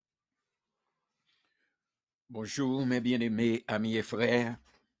Bonjour mes bien-aimés amis et frères.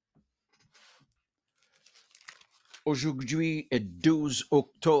 Aujourd'hui est 12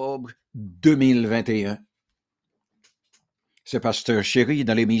 octobre 2021. C'est Pasteur Chéri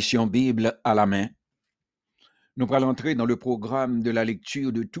dans l'émission Bible à la main. Nous allons entrer dans le programme de la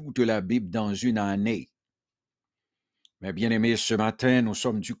lecture de toute la Bible dans une année. Mes bien-aimés, ce matin, nous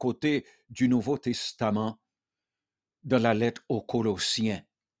sommes du côté du Nouveau Testament, dans la lettre aux Colossiens.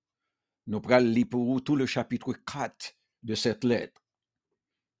 Nous allons lire pour vous tout le chapitre 4 de cette lettre.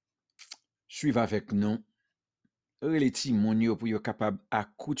 Suivez avec nous. Les timonios pour être capable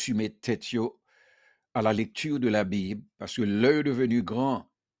d'accoutumer tête à la lecture de la Bible, parce que l'heure est devenu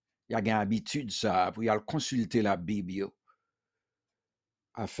grand, il y a une habitude ça, pour y aller consulter la Bible,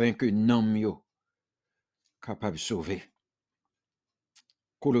 afin que nous yo capable de sauver.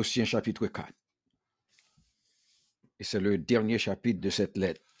 Colossiens chapitre 4. Et c'est le dernier chapitre de cette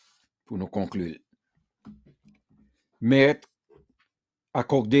lettre pour nous conclure. Maîtres,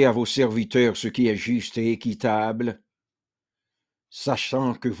 accordez à vos serviteurs ce qui est juste et équitable,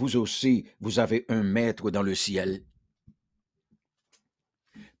 sachant que vous aussi, vous avez un maître dans le ciel.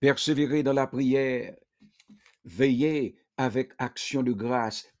 Persévérez dans la prière, veillez avec action de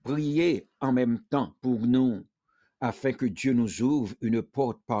grâce, priez en même temps pour nous, afin que Dieu nous ouvre une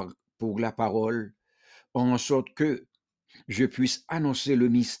porte pour la parole, en sorte que je puisse annoncer le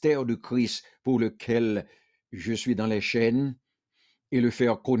mystère de Christ pour lequel je suis dans les chaînes et le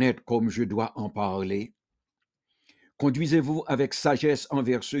faire connaître comme je dois en parler. Conduisez-vous avec sagesse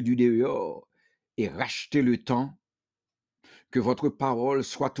envers ceux du dehors et rachetez le temps, que votre parole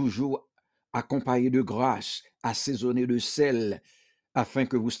soit toujours accompagnée de grâce, assaisonnée de sel, afin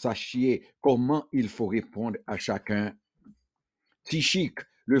que vous sachiez comment il faut répondre à chacun. Tychique,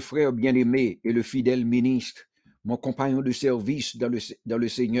 le frère bien-aimé et le fidèle ministre, mon compagnon de service dans le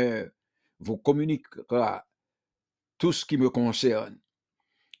Seigneur, vous communiquera tout ce qui me concerne.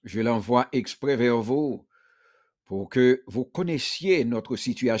 Je l'envoie exprès vers vous pour que vous connaissiez notre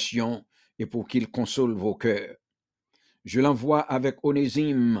situation et pour qu'il console vos cœurs. Je l'envoie avec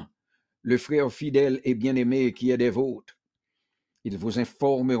Onésime, le frère fidèle et bien-aimé qui est des vôtres. Ils vous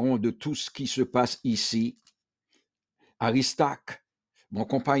informeront de tout ce qui se passe ici. Aristarque, mon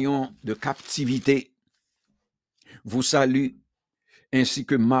compagnon de captivité, vous salue, ainsi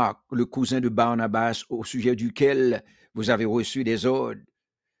que Marc, le cousin de Barnabas, au sujet duquel vous avez reçu des ordres.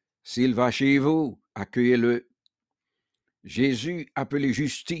 S'il va chez vous, accueillez-le. Jésus, appelé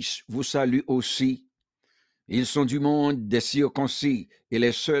Justice, vous salue aussi. Ils sont du monde des circoncis et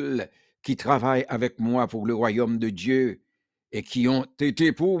les seuls qui travaillent avec moi pour le royaume de Dieu et qui ont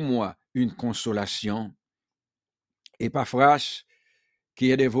été pour moi une consolation. Épaphras,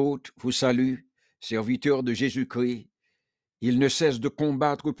 qui est des vôtres, vous salue, serviteur de Jésus-Christ. Il ne cesse de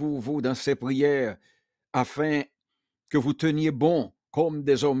combattre pour vous dans ses prières, afin que vous teniez bon comme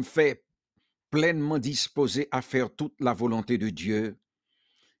des hommes faits, pleinement disposés à faire toute la volonté de Dieu.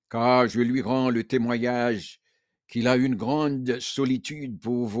 Car je lui rends le témoignage qu'il a une grande solitude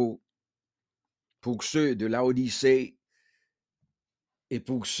pour vous, pour ceux de Laodicée et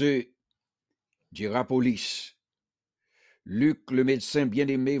pour ceux d'Hierapolis. Luc, le médecin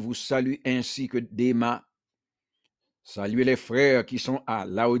bien-aimé, vous salue ainsi que Déma. Saluez les frères qui sont à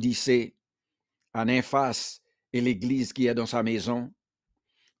Laodicée, à Nymphas et l'église qui est dans sa maison.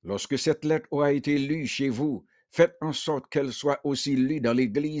 Lorsque cette lettre aura été lue chez vous, faites en sorte qu'elle soit aussi lue dans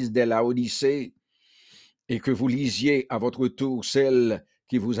l'église de Laodicée et que vous lisiez à votre tour celle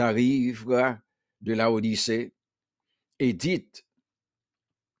qui vous arrivera de Laodicée. Et dites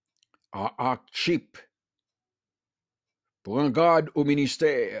à Archip, prends garde au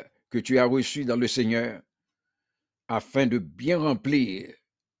ministère que tu as reçu dans le Seigneur, afin de bien le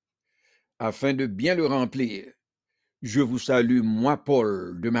remplir. Je vous salue, moi,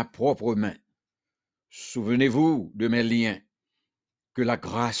 Paul, de ma propre main. Souvenez-vous de mes liens. Que la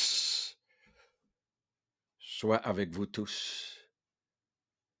grâce soit avec vous tous.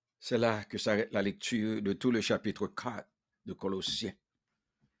 C'est là que s'arrête la lecture de tout le chapitre 4 de Colossiens.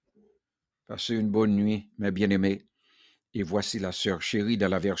 Passez une bonne nuit, mes bien-aimés. Et voici la sœur Chérie dans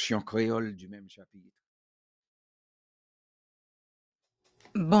la version créole du même chapitre.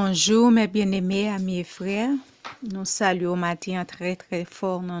 Bonjour mes bien-aimés amis et frères. Nous saluons au matin très très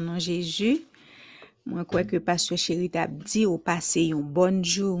fort dans nom Jésus. Moi crois que pasteur Chéri t'a dit ou passer une bonne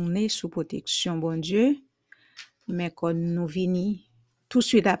journée sous protection bon Dieu. Mais quand nous venons tout de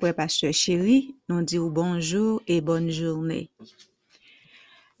suite après pasteur Chéri, nous disons bonjour et bonne journée.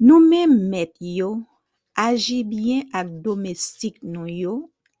 Nous-mêmes met yo agis bien avec domestique nous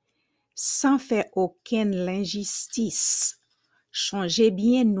yo sans faire aucune injustice. Changez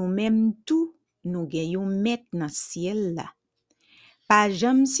bien nous-mêmes tout nous gen yon met dans ciel là. Pas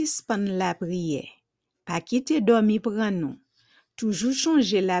jamais suspend la prière. Pas quitter dormi prend nous. Toujours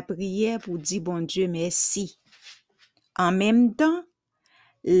changer la prière pour dire bon Dieu merci. En même temps,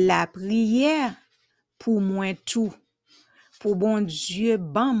 la prière pour moi tout. Pour bon Dieu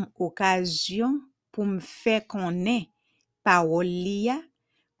bam occasion pour me faire connaître parole lia,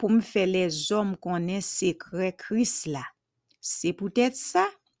 pour me faire les hommes connaître secret Christ là. C'est peut-être ça,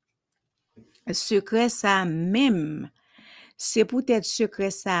 secret ça même. C'est peut-être secret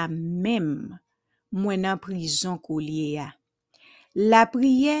ça même. Moi dans prison collier a. La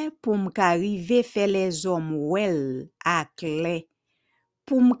prière pour m'arriver faire les hommes well à clair,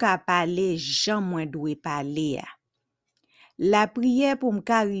 pour m'ka parler Jean moi doit parler a. La prière pour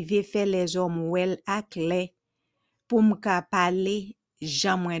m'arriver faire les hommes well à clair, pour m'ka parler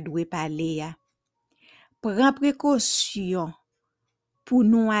Jean moi doit parler a. Prends précaution pour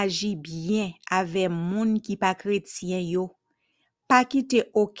nous agir bien avec moun qui pas chrétien yo, pas quitter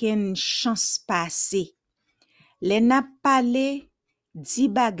aucune chance passer. Les n'a parlé di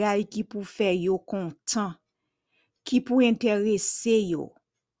bagay qui pour faire yo content, qui pour intéresser yo.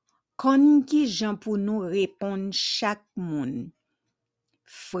 Kon ki jan pour nous répondre chaque moun.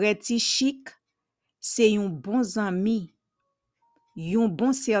 Frère Tichik, c'est un bon ami, un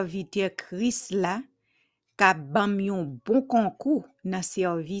bon serviteur Christ là, ka bam yon bon concours dans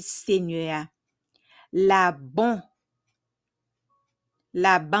service Seigneur. La ban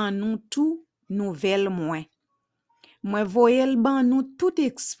nous tout nouvelle moins. Moi voyel ban nous tout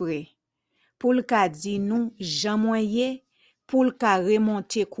exprès pour le ka di nous jan moyen pour le ka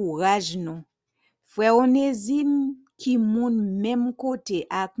remonter courage nous. Frère Onésime qui moun même côté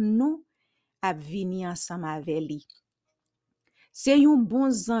ak nous ap vini ensemble avec lui. C'est un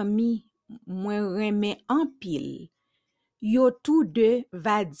bon ami moi reme en pile. Yo tous deux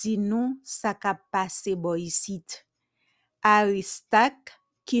va di nous ça ka passe boysit. Aristak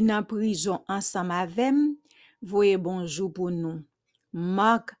qui nan prison ensemble avec voye bonjour pour nous.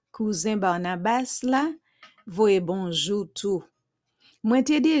 Marc cousin Barnabas là voye bonjour tout. Moi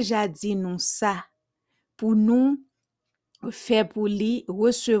te déjà dit nous ça pour nous faire pour lui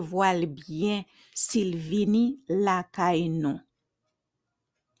recevoir le bien s'il vini la kay nous.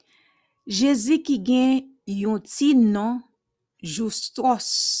 Jésus qui gen yon ti nom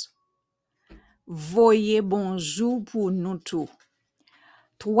Justos voye bonjour pour nous tout.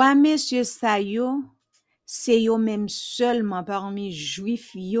 Trois messieurs sa yo, c'est yo même seulement parmi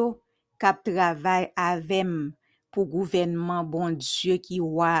juifs yo k'ap travail avem pour gouvernement bon Dieu qui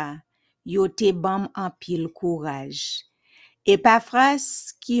wa yo te bam en pile courage.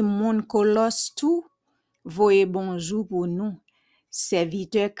 Epaphras qui moun kolos tout voye bonjour pour nous.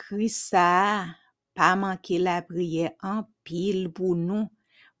 Serviteur Christ sa pas manquer la prière en pile pour nous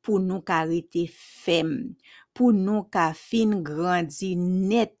karite fem, pour nous ka fin grandi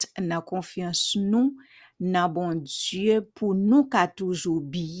net dans confiance nous dans bon Dieu, pour nous ka toujours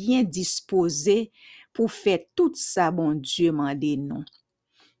bien disposé pour faire tout ça bon Dieu mande nous.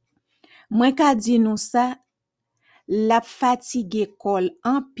 Moi ka di nous ça la fatigue kol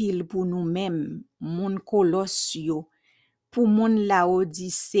en pile pour nous-mêmes, moun kolos yo, pour moun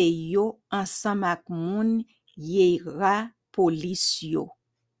Laodicée yo, ensemble ak moun Hierapolis yo.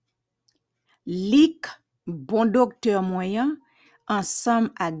 Lik, bon docteur moyen,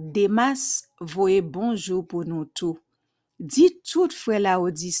 ensemble ak Demas, voye bonjour pour nous tout. Dit tout frère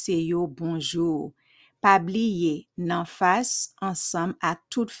Laodicée yo bonjour. Pa bliye nan face ensemble ak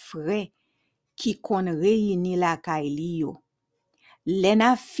tout frère qui kon réuni la kay li yo.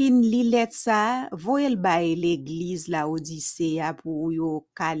 Lena fin li let sa, voyel bay l'église Laodicea pour yo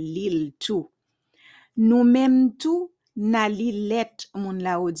ka lil tout. Nous même tout, na li let moun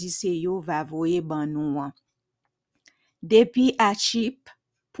Laodicea yo va voye ban nou an. Depuis Achip,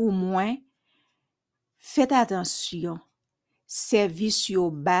 pour moi, faites attention. Service yo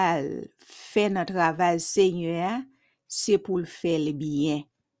bal, fait notre travail Seigneur, c'est pour le faire le bien.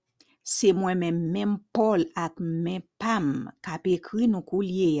 C'est moi-même Paul ak men Pam k'ap écrit nou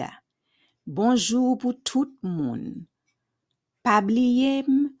courrier ya. Bonjour pour tout moun. Pa bliye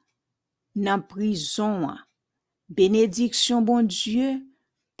nan prison. Bénédiction bon Dieu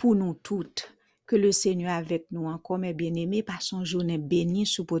pour nous toutes. Que le Seigneur avec nous encore mes bien-aimés, passe une journée bénie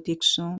sous protection